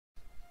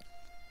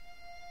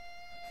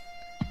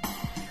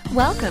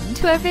Welcome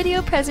to our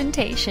video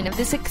presentation of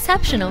this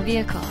exceptional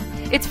vehicle.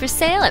 It's for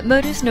sale at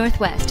Motors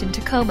Northwest in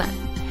Tacoma.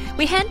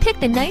 We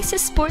handpick the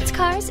nicest sports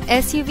cars,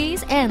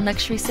 SUVs, and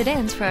luxury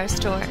sedans for our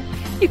store.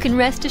 You can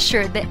rest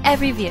assured that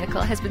every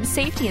vehicle has been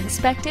safety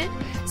inspected,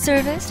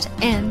 serviced,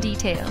 and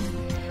detailed.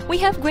 We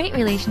have great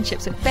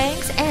relationships with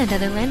banks and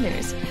other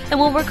lenders, and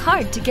we'll work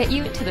hard to get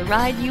you into the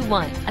ride you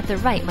want at the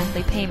right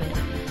monthly payment.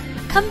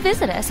 Come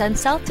visit us on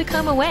South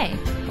Tacoma Way,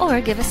 or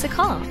give us a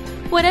call.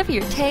 Whatever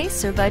your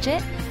tastes or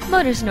budget,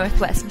 Motors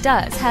Northwest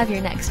does have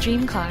your next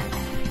dream car.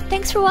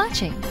 Thanks for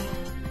watching.